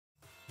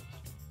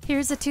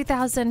Here's a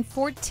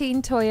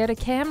 2014 Toyota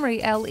Camry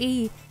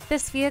LE.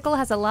 This vehicle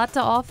has a lot to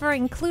offer,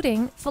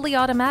 including fully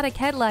automatic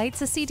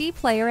headlights, a CD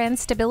player, and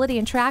stability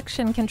and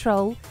traction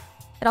control.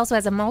 It also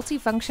has a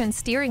multi-function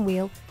steering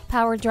wheel,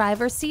 power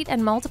driver's seat,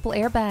 and multiple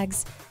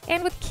airbags.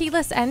 And with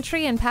keyless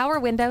entry and power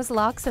windows,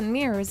 locks, and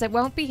mirrors, it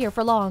won't be here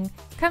for long.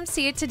 Come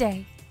see it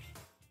today.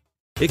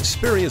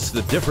 Experience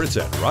the difference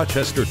at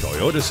Rochester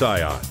Toyota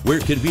Scion. We're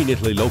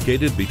conveniently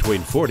located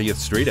between 40th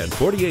Street and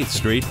 48th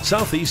Street,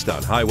 southeast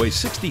on Highway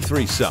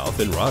 63 South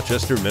in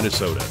Rochester,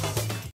 Minnesota.